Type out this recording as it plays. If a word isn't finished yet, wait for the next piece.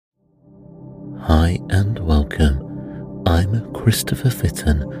Hi and welcome. I'm Christopher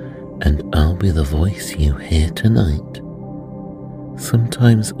Fitton and I'll be the voice you hear tonight.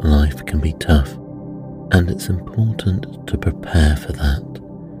 Sometimes life can be tough and it's important to prepare for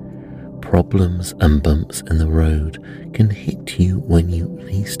that. Problems and bumps in the road can hit you when you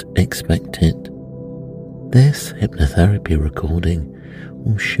least expect it. This hypnotherapy recording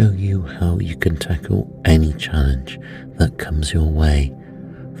will show you how you can tackle any challenge that comes your way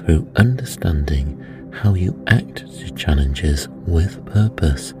through understanding how you act to challenges with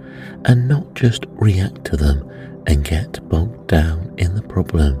purpose and not just react to them and get bogged down in the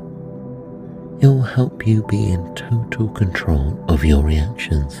problem. It will help you be in total control of your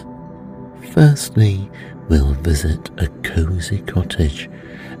reactions. Firstly, we'll visit a cozy cottage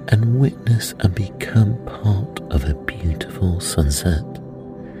and witness and become part of a beautiful sunset.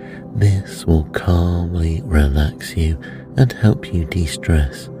 This will calmly relax you and help you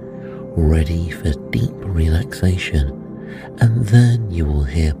de-stress, ready for deep relaxation, and then you will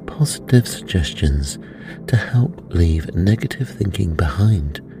hear positive suggestions to help leave negative thinking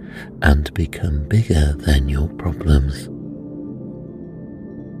behind and become bigger than your problems.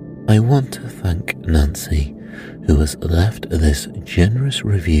 I want to thank Nancy, who has left this generous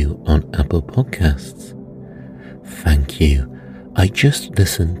review on Apple Podcasts. Thank you. I just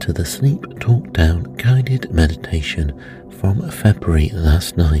listened to the Sleep Talk Down guided meditation from February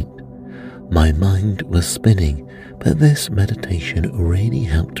last night. My mind was spinning, but this meditation really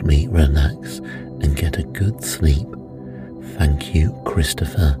helped me relax and get a good sleep. Thank you,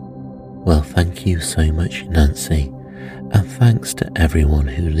 Christopher. Well, thank you so much, Nancy. And thanks to everyone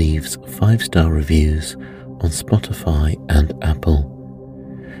who leaves 5-star reviews on Spotify and Apple.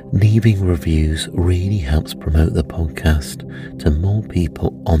 Leaving reviews really helps promote the podcast to more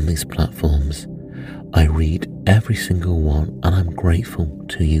people on these platforms. I read every single one and I'm grateful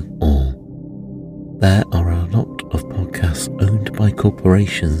to you all. There are a lot of podcasts owned by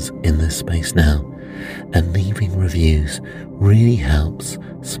corporations in this space now, and leaving reviews really helps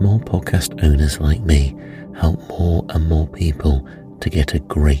small podcast owners like me help more and more people to get a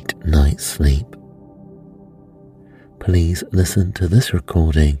great night's sleep. Please listen to this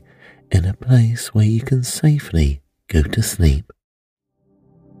recording in a place where you can safely go to sleep.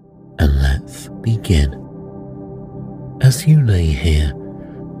 And let's begin. As you lay here,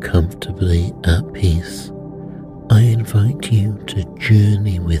 comfortably at peace, I invite you to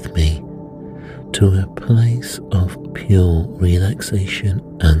journey with me to a place of pure relaxation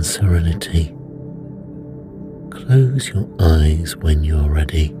and serenity. Close your eyes when you're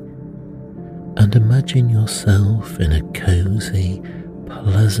ready and imagine yourself in a cozy,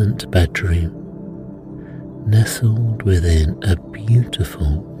 pleasant bedroom, nestled within a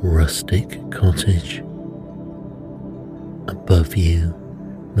beautiful rustic cottage. Above you,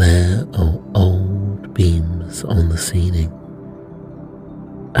 there are old beams on the ceiling,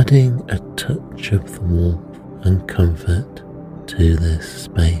 adding a touch of warmth and comfort to this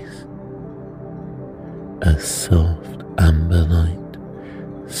space. A soft amber light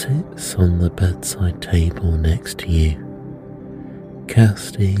sits on the bedside table next to you,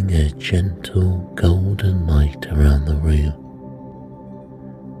 casting a gentle golden light around the room,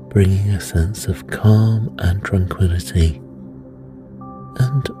 bringing a sense of calm and tranquility,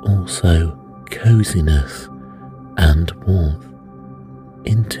 and also coziness and warmth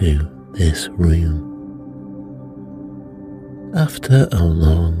into this room. After a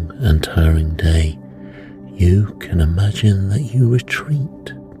long and tiring day, you can imagine that you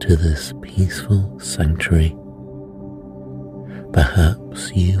retreat to this peaceful sanctuary.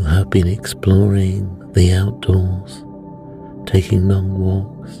 Perhaps you have been exploring the outdoors, taking long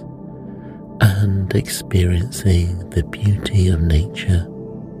walks, and experiencing the beauty of nature.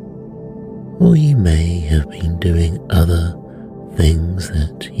 Or you may have been doing other things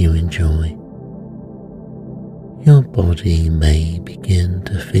that you enjoy. Your body may begin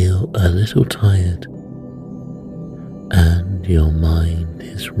to feel a little tired, and your mind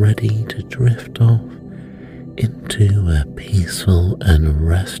is ready to drift off into a peaceful and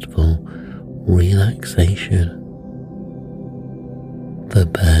restful relaxation. The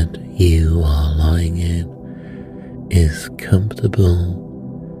bed you are lying in is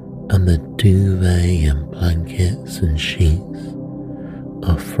comfortable, and the duvet and blankets and sheets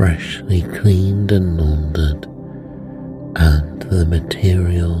are freshly cleaned and laundered, and the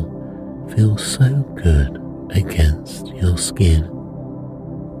material feels so good against your skin.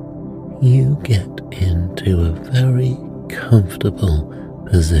 You get into a very comfortable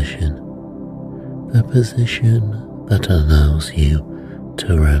position, a position that allows you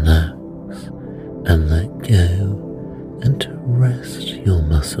to relax and let go and to rest your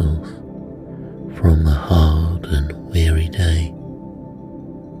muscles from the hard and weary day.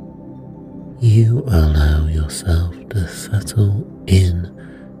 You allow yourself to settle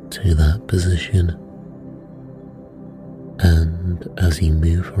in to that position, and as you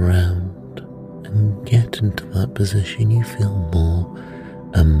move around and get into that position, you feel more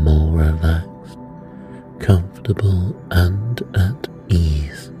and more relaxed, comfortable and at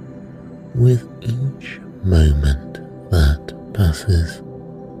ease with each moment that passes.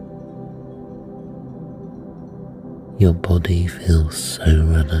 Your body feels so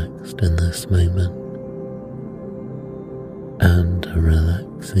relaxed in this moment, and a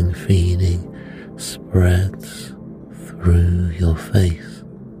relaxing feeling spreads through your face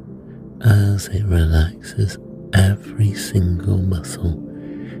as it relaxes every single muscle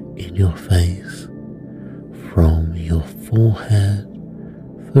in your face, from your forehead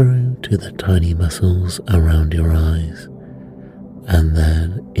through to the tiny muscles around your eyes, and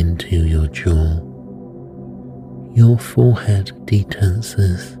then into your jaw. Your forehead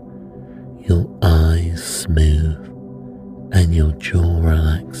detenses, your eyes smooth, and your jaw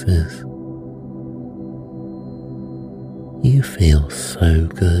relaxes. You feel so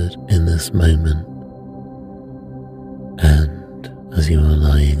good in this moment, and as you are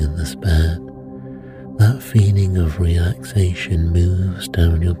lying in this bed, that feeling of relaxation moves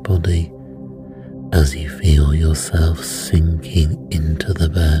down your body as you feel yourself sinking into the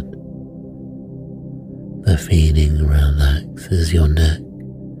bed. The feeling relaxes your neck,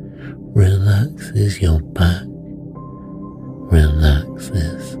 relaxes your back,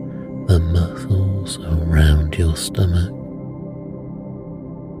 relaxes the muscles around your stomach.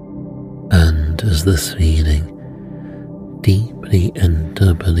 And as this feeling deeply and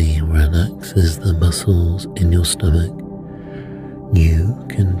doubly relaxes the muscles in your stomach, you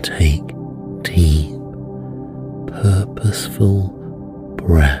can take deep, purposeful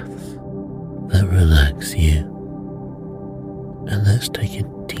breaths that relax you. And let's take a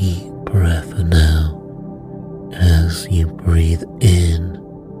deep breath now as you breathe in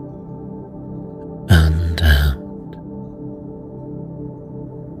and out,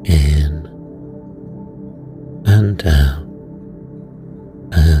 in and out.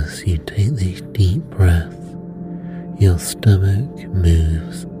 As you take these deep breaths, your stomach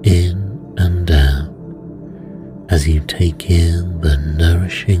moves in and out as you take in the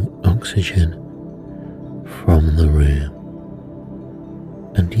nourishing oxygen from the room,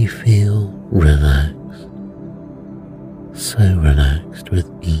 and you feel relaxed, so relaxed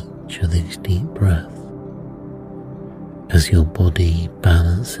with each of these deep breaths. As your body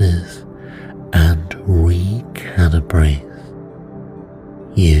balances and recalibrates,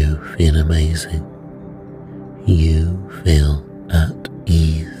 you feel amazing. You feel at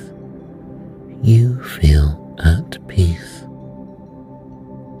ease. You feel at peace.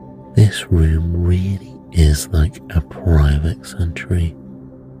 This room really is like a private sanctuary,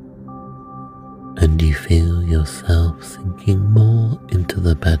 and you feel yourself sinking more into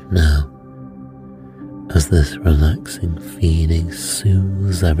the bed now as this relaxing feeling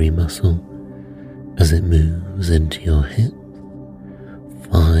soothes every muscle as it moves into your hips,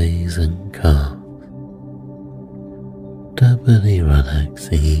 thighs and calves, doubly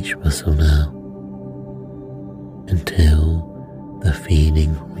relaxing each muscle now until the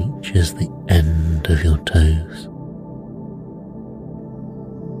feeling reaches the end of your toes.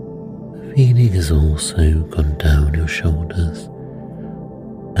 The feeling has also gone down your shoulders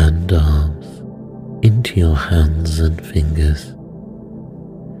and arms into your hands and fingers,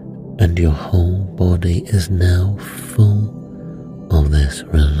 and your whole body is now full of this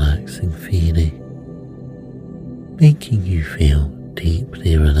relaxing feeling, making you feel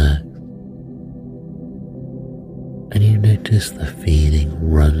deeply relaxed. And you notice the feeling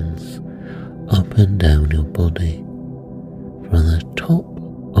runs up and down your body from the top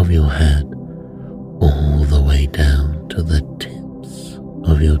of your head all the way down to the tips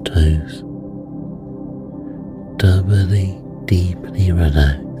of your toes, doubly deeply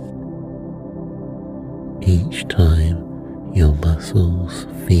relaxed. Each time your muscles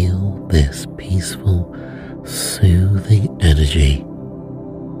feel this peaceful, soothing energy,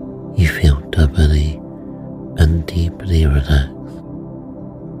 you feel doubly and deeply relaxed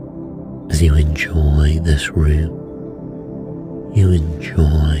as you enjoy this room. You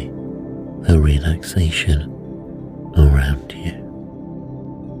enjoy the relaxation around you.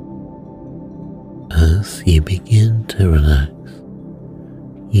 As you begin to relax,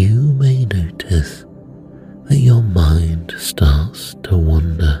 you may notice that your mind starts to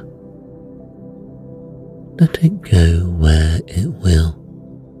wander. Let it go where it will,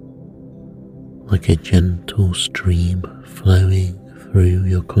 like a gentle stream flowing through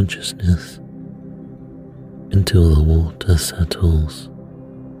your consciousness. until the water settles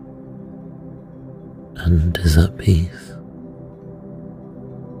and is at peace.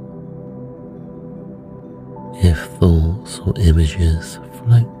 If thoughts or images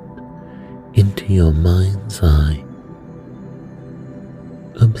float into your mind's eye,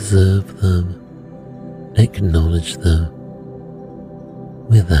 observe them, acknowledge them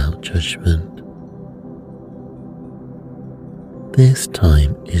without judgment. This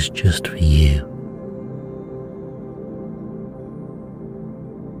time is just for you.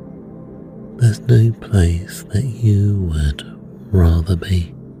 There's no place that you would rather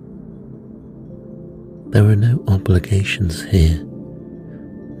be. There are no obligations here,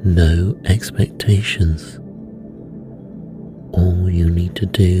 no expectations. All you need to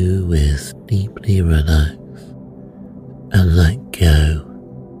do is deeply relax and let go.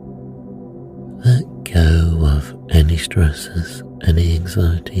 Let go of any stresses, any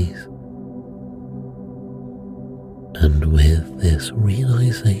anxieties. And with this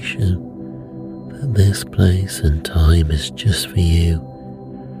realization that this place and time is just for you,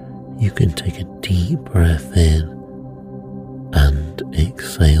 you can take a deep breath in and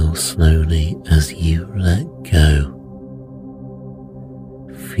exhale slowly as you let go,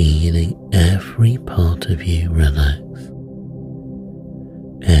 feeling every part of you relax,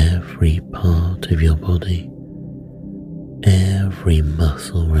 every part of your body, every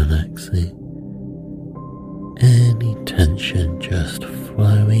muscle relaxing, any tension just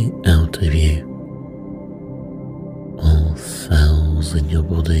flowing out of you. All cells in your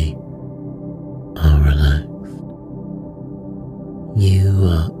body are relaxed. You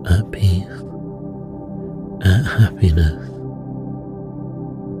are at peace, at happiness.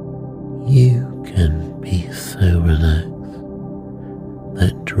 You can be so relaxed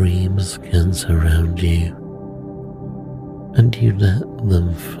that dreams can surround you, and you let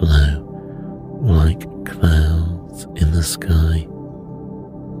them flow like clouds in the sky.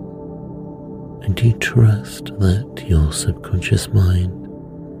 And you trust that your subconscious mind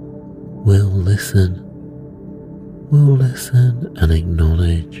will listen and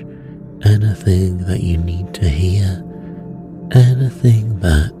acknowledge anything that you need to hear, anything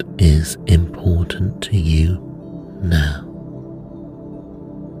that is important to you now.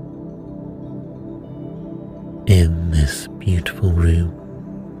 In this beautiful room,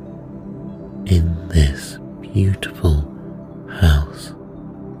 in this beautiful house,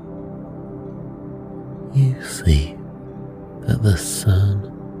 you see that the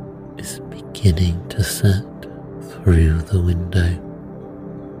sun is beginning to set through the window.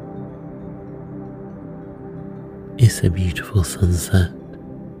 It's a beautiful sunset,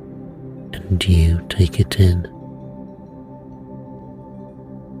 and you take it in.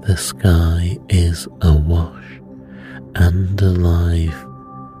 The sky is awash and alive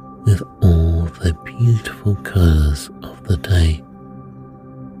with all the beautiful colours of the day,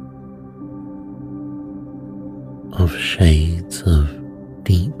 of shades of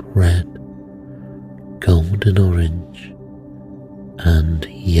deep red, golden orange, and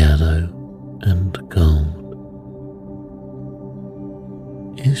yellow and gold.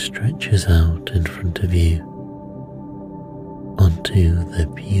 It stretches out in front of you onto the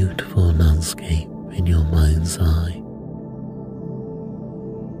beautiful landscape in your mind's eye.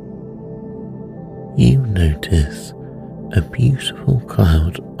 You notice a beautiful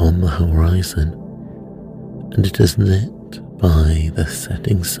cloud on the horizon, and it is lit by the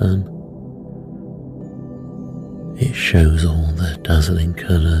setting sun. It shows all the dazzling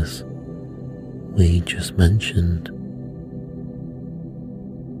colours we just mentioned,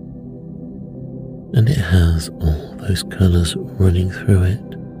 and it has all those colours running through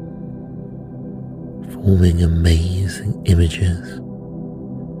it, forming amazing images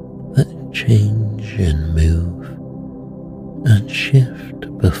that change and move and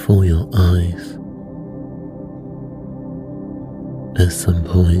shift before your eyes. At some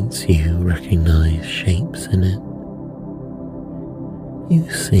points you recognize shapes in it. You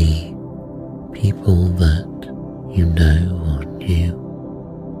see people that you know or knew.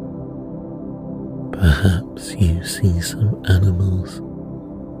 Perhaps you see some animals.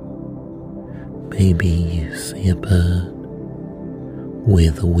 Maybe you see a bird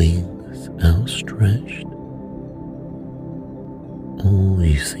with wings outstretched. Or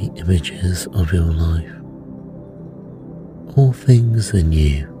you see images of your life. All things are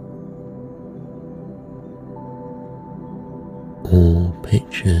new. All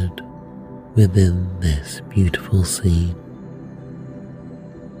pictured within this beautiful scene.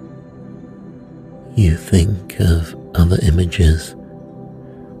 You think of other images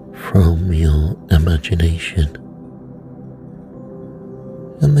from your imagination,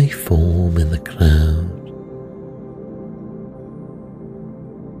 and they form in the cloud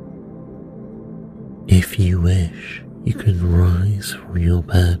If you wish, you can rise from your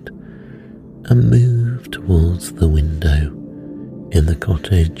bed and move towards the window in the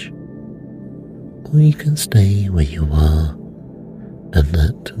cottage, or you can stay where you are and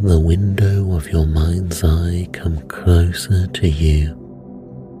let the window of your mind's eye come closer to you.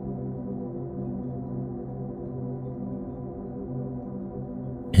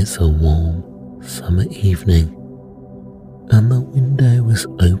 It's a warm summer evening and the window is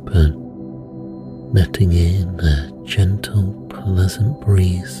open, letting in a gentle, pleasant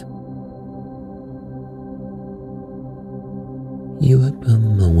breeze. You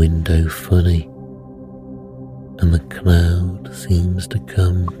open the window fully and the cloud seems to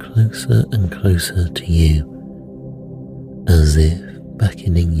come closer and closer to you, as if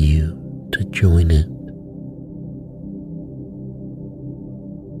beckoning you to join it.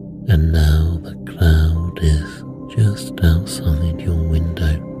 And now the cloud is just outside your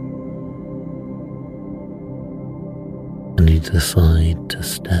window, and you decide to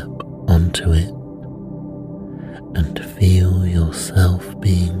step onto it and feel yourself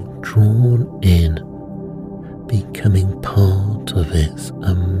being drawn in, becoming part of its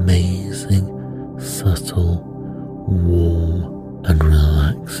amazing, subtle, warm and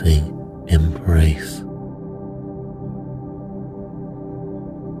relaxing embrace.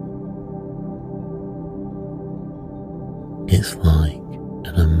 It's like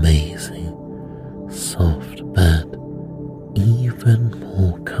an amazing, soft bed, even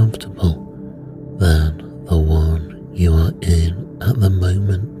more comfortable than the one you are in at the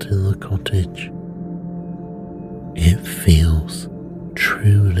moment in the cottage. It feels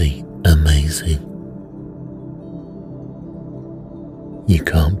truly amazing. You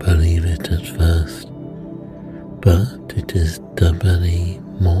can't believe it at first, but it is doubly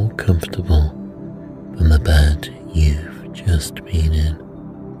more comfortable than the bed you've just been in,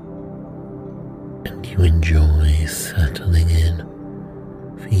 and you enjoy settling in,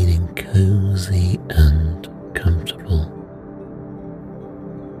 feeling cozy and comfortable.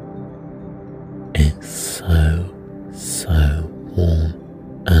 It's so warm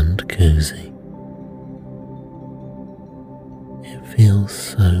and cozy. It feels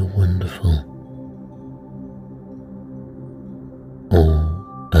so wonderful.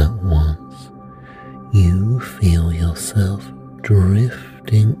 All at once, you feel yourself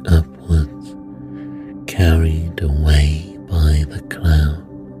drifting upwards, carried away by the cloud,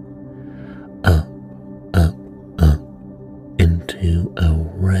 up into a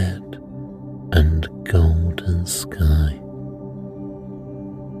red and golden sky.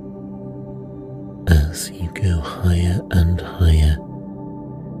 As you go higher and higher,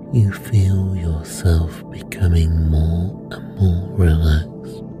 you feel yourself becoming more and more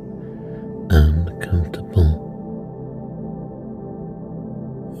relaxed and comfortable.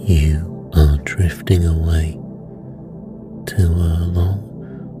 You are drifting away to a long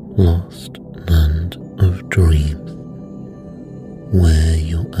lost land of dreams, where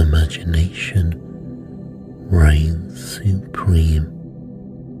your imagination reigns supreme.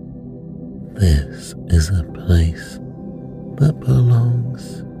 This is a place that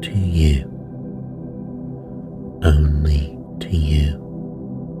belongs to you, only to you.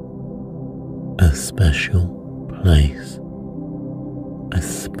 A special place, a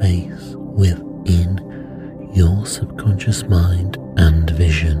space within your subconscious mind and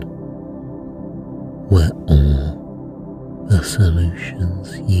vision, where all the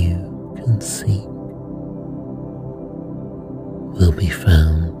solutions you can seek will be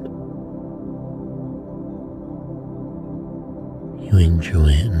found. You enjoy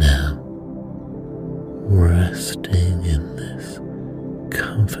it now, resting in this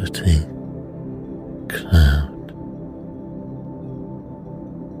comforting cloud,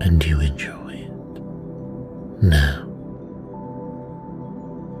 and you enjoy it now.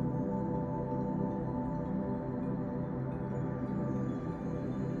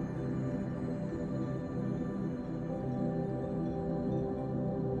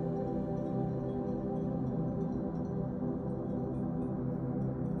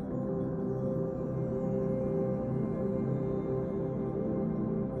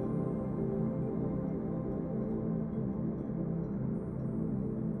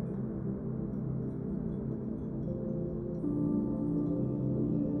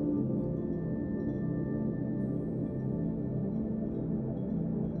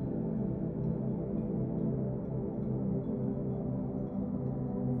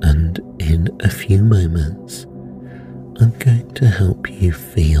 And in a few moments, I'm going to help you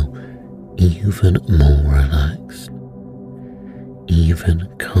feel even more relaxed, even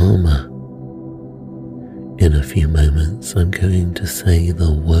calmer. In a few moments, I'm going to say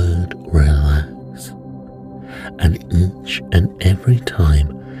the word relax, And each and every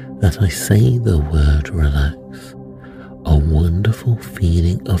time that I say the word relax, a wonderful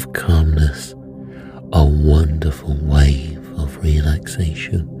feeling of calmness, a wonderful wave of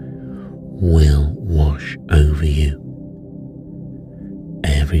relaxation will wash over you.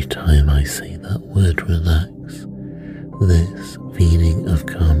 Every time I say that word relax, this feeling of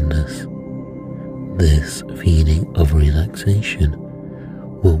calmness, this feeling of relaxation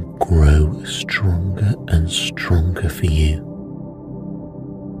will grow stronger and stronger for you.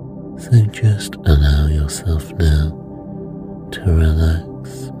 So just allow yourself now to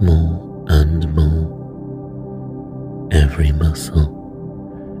relax more and more. Every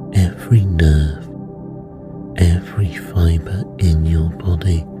muscle, every nerve, every fibre in your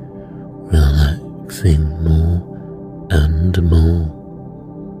body relaxing more and more.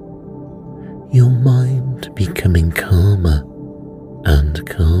 Your mind becoming calmer and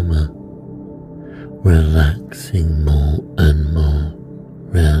calmer, relaxing more and more.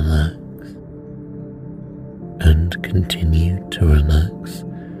 Relax and continue to relax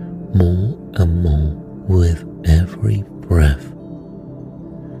more and more with every breath.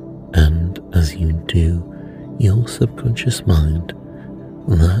 And as you do, your subconscious mind,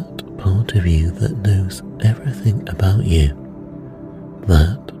 that part of you that knows everything about you,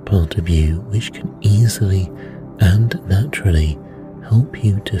 that part of you which can easily and naturally help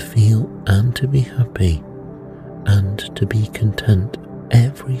you to feel and to be happy and to be content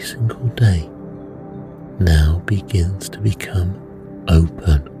every single day, now begins to become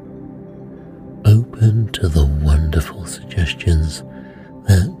open to the wonderful suggestions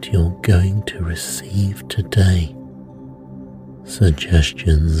that you're going to receive today.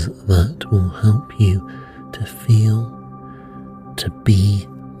 Suggestions that will help you to feel, to be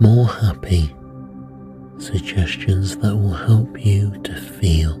more happy. Suggestions that will help you to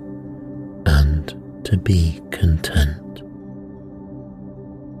feel and to be content.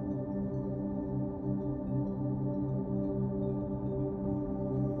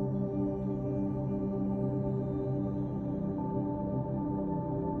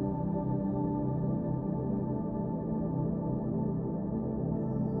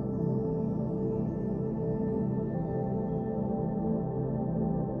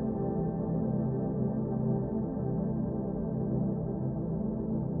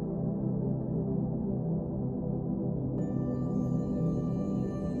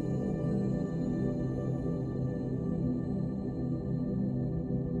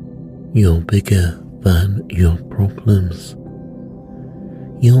 You're bigger than your problems.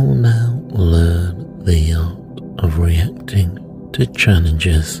 You'll now learn the art of reacting to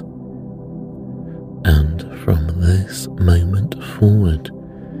challenges. And from this moment forward,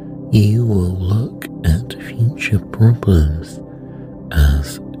 you will look at future problems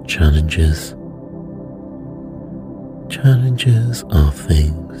as challenges. Challenges are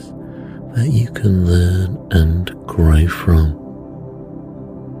things that you can learn and grow from.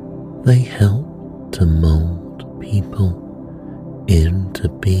 They help to mold people into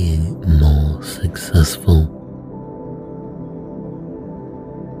being more successful.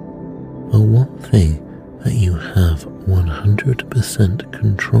 The one thing that you have 100%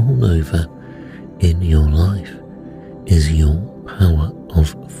 control over in your life is your power of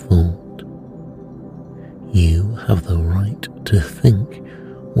thought. You have the right to think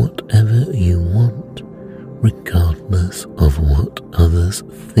whatever you want, regardless of what others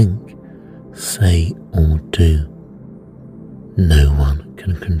think, say or do. No one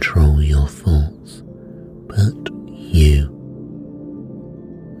can control your thoughts but you.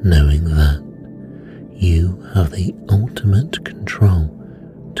 Knowing that, you have the ultimate control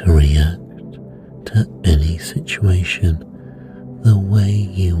to react to any situation the way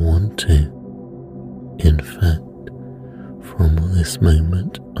you want to. In fact, from this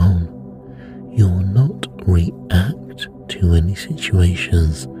moment on, you'll not react to any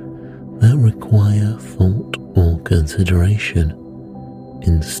situations that require thought or consideration.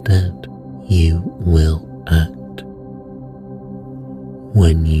 Instead, you will act.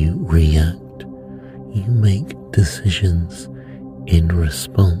 When you react, you make decisions in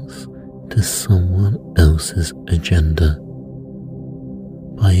response to someone else's agenda.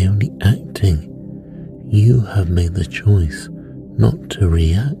 By only acting, you have made the choice not to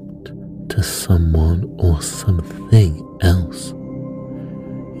react to someone or something else.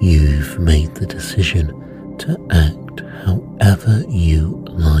 You've made the decision to act however you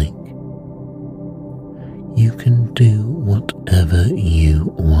like. You can do whatever you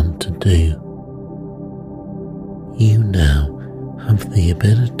want to do. You now have the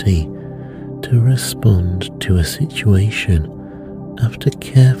ability to respond to a situation after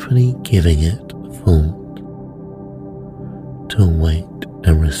carefully giving it thought. to wait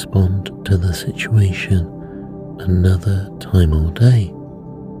and respond to the situation another time or day,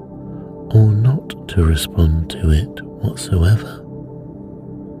 or not to respond to it whatsoever.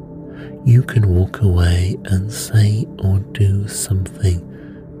 You can walk away and say or do something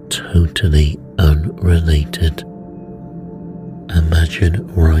totally unrelated. Imagine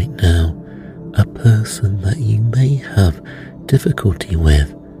right now a person that you may have difficulty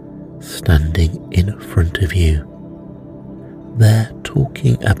with standing in front of you. They're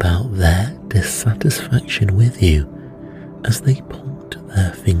talking about their dissatisfaction with you as they point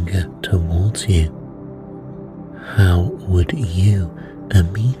their finger towards you. How would you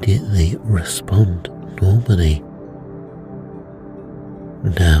immediately respond normally?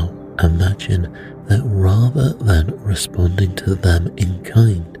 Now imagine that rather than responding to them in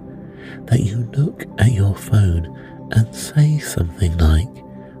kind, that you look at your phone and say something like,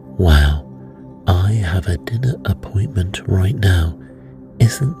 "Wow, I have a dinner appointment right now.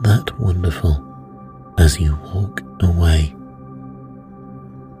 Isn't that wonderful?" as you walk away.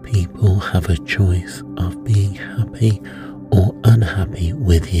 People have a choice of being happy or unhappy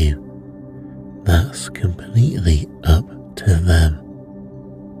with you. That's completely up to them.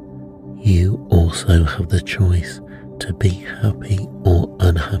 You also have the choice to be happy or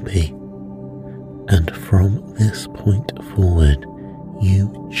unhappy, and from this point forward,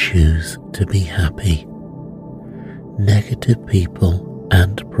 you choose to be happy. Negative people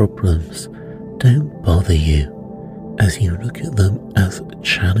and problems don't bother you, as you look at them as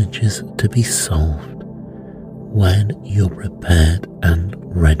challenges to be solved when you're prepared and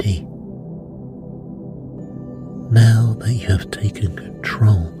ready. Now that you have taken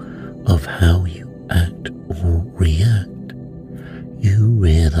control of how you act or react, you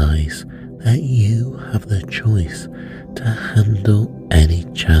realize that you have the choice to handle any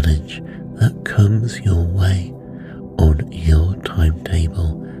challenge that comes your way on your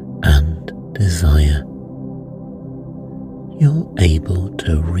timetable and desire. You're able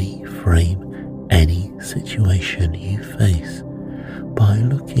to reframe any situation you face by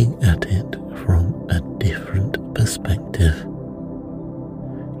looking at it from a different perspective.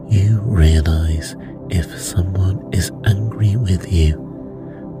 You realize if someone is angry with you,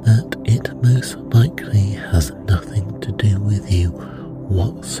 that it most likely has nothing to do with you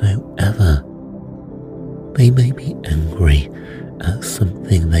whatsoever. They may be angry at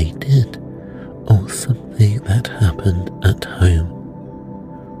something they did, or something that happened at home,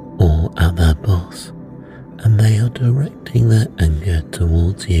 or at their boss, and they are directing their anger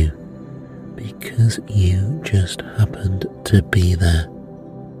towards you because you just happened to be there.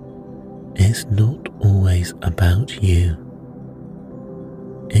 It's not always about you.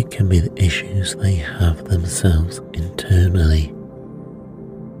 It can be the issues they have themselves internally.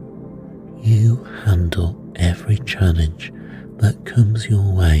 You handle every challenge that comes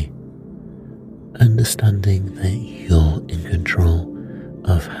your way, understanding that you're in control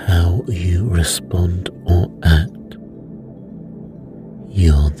of how you respond or act.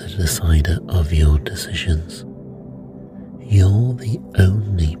 You're the decider of your decisions. You're the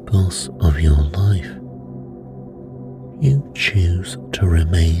only boss of your life. You choose to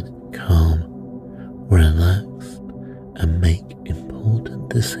remain calm, relaxed, and make important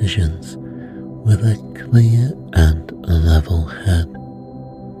decisions with a clear and level head,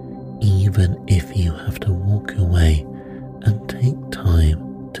 even if you have to walk away and take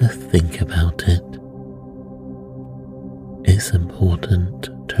time to think about it. It's important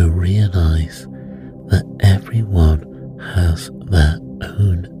to realize that everyone has their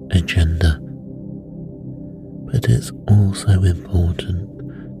own agenda, but it's also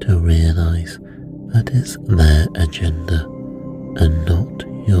important to realize that it's their agenda and not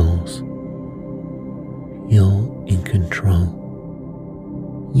yours. You're in control.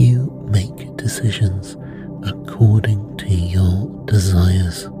 You make decisions according to your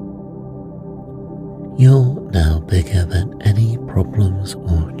desires. You're now bigger than any problems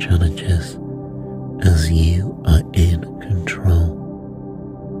or challenges, as you are in control.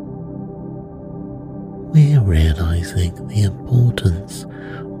 We're realizing the importance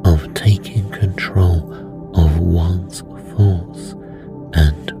of taking control of one's thoughts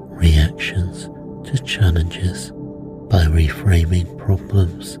and reactions to challenges by reframing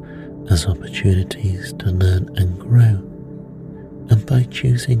problems as opportunities to learn and grow, and by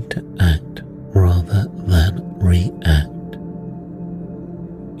choosing to act rather than react.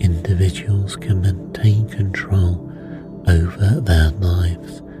 Individuals can maintain control over their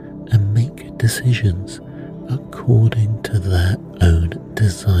lives and make decisions according to their own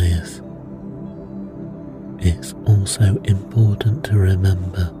desires. It's also important to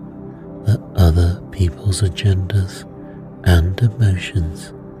remember that other people's agendas and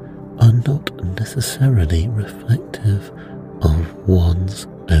emotions are not necessarily reflective of one's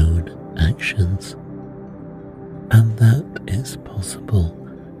own actions, and that it's possible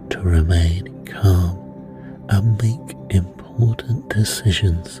to remain calm and make important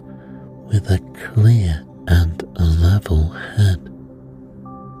decisions with a clear and level head.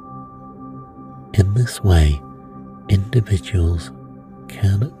 In this way, individuals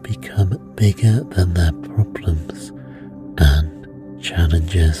can become bigger than their problems and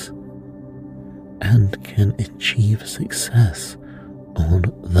challenges, and can achieve success on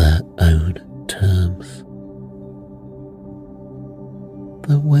their own terms.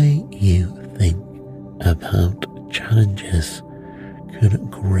 The way you think about challenges could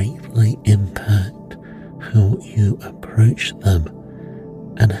greatly impact how you approach them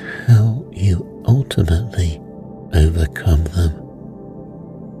and how you ultimately overcome them.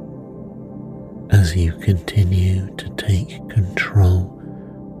 As you continue to take control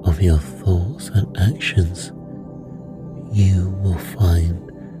of your thoughts and actions, you will find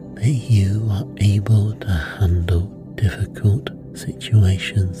that you are able to handle difficult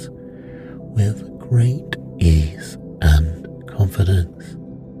situations with great ease and confidence.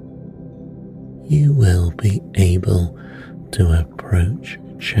 You will be able to approach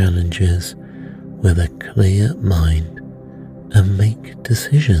challenges with a clear mind and make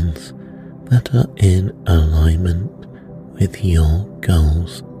decisions that are in alignment with your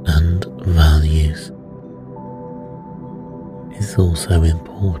goals and values. It's also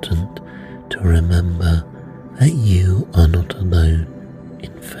important to remember that you are not alone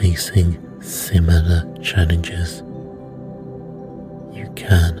in facing similar challenges. You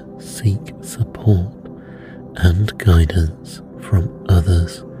can seek support and guidance from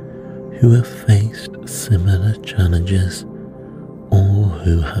others who have faced similar challenges or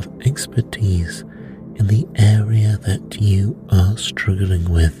who have expertise in the area that you are struggling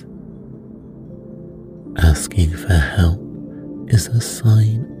with. Asking for help is a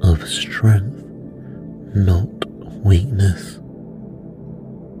sign of strength, not weakness.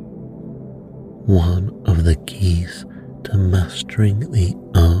 One of the keys to mastering the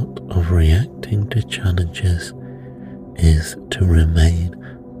art of reacting to challenges is to remain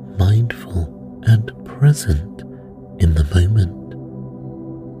mindful and present in the moment.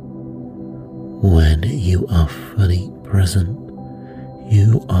 When you are fully present,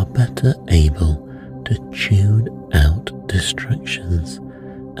 you are better able to tune out distractions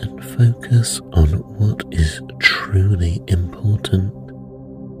and focus on what is truly important.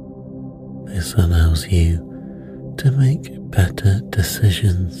 This allows you to make better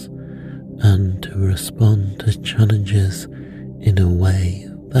decisions and to respond to challenges in a way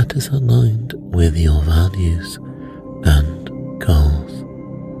that is aligned with your values and goals.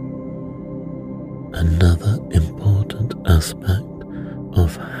 Another important aspect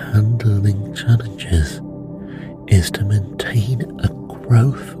of handling challenges is to maintain a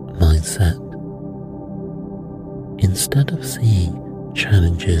growth mindset. Instead of seeing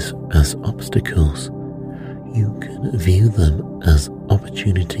challenges as obstacles, you can view them as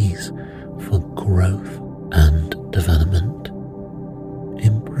opportunities for growth and development.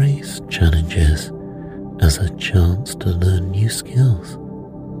 Embrace challenges as a chance to learn new skills,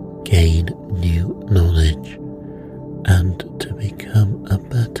 gain new knowledge, and to become a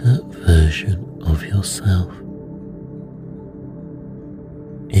better version of yourself.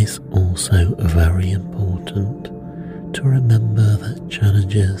 It's also very important to remember that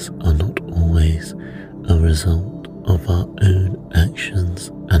challenges are not always a result of our own actions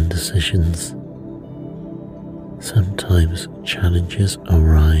and decisions. Sometimes challenges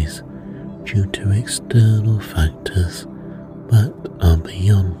arise due to external factors that are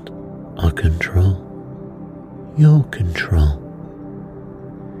beyond our control. Your control.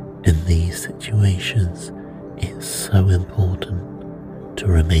 In these situations, it's so important to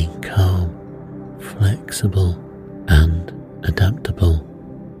remain calm, flexible, and adaptable.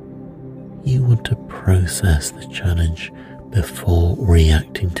 You want to process the challenge before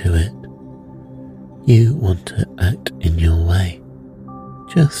reacting to it. You want to act in your way,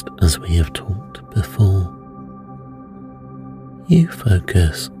 just as we have talked before. You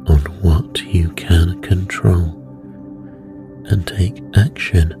focus on what you can control and take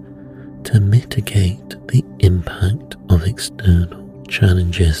action to mitigate the impact of external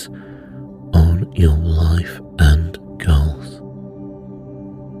challenges on your life and goals.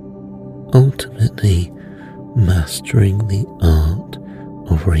 Ultimately, mastering the art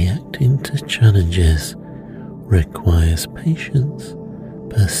of reacting to challenges requires patience,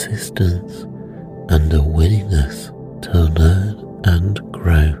 persistence, and a willingness to learn and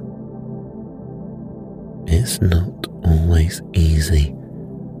grow. It's not always easy,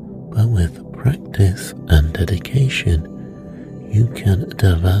 but with practice and dedication, you can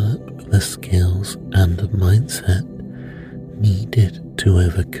develop the skills and mindset needed to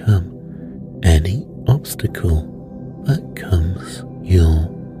overcome any obstacle that comes your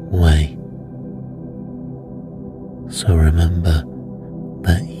way. So remember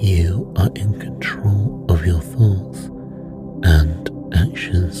that you are in control of your thoughts and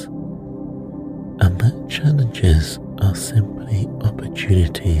actions, and that challenges are simply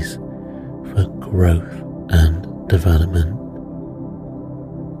opportunities for growth and development.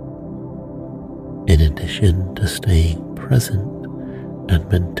 In addition to staying present and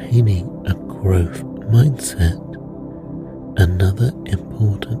maintaining a growth mindset, another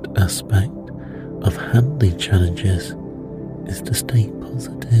important aspect of handling challenges is to stay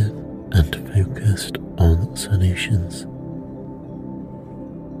positive and focused on solutions.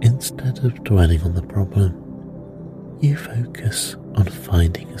 Instead of dwelling on the problem, you focus on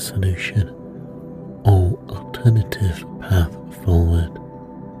finding a solution or alternative path forward.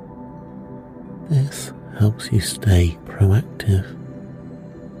 This helps you stay proactive,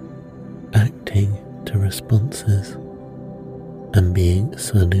 acting to responses and being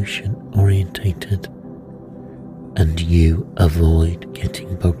solution orientated, and you avoid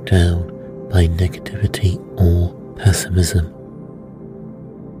getting bogged down by negativity or pessimism.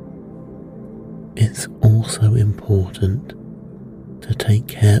 It's also important to take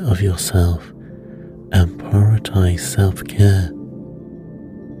care of yourself and prioritize self-care.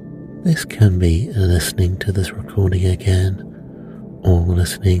 This can be listening to this recording again or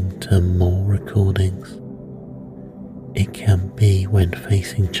listening to more recordings. It can be when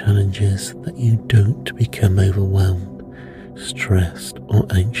facing challenges that you don't become overwhelmed, stressed or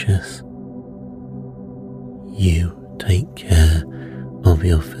anxious. You take care of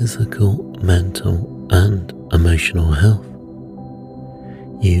your physical, mental and emotional health.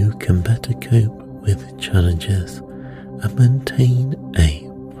 You can better cope with challenges and maintain a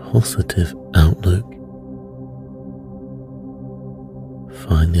positive outlook.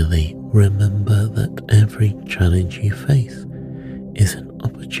 Finally, remember that every challenge you face is an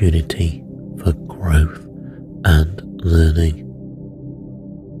opportunity for growth and learning.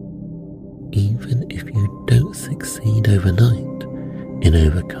 Even if you don't succeed overnight in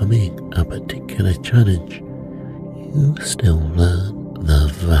overcoming a particular challenge, you still learn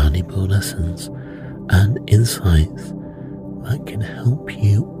the valuable lessons and insights that can help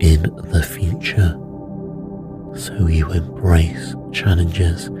you in the future. So you embrace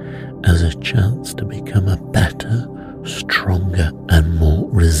challenges as a chance to become a better, stronger and more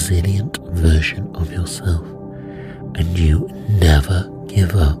resilient version of yourself, and you never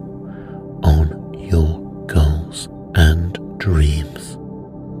give up on your goals and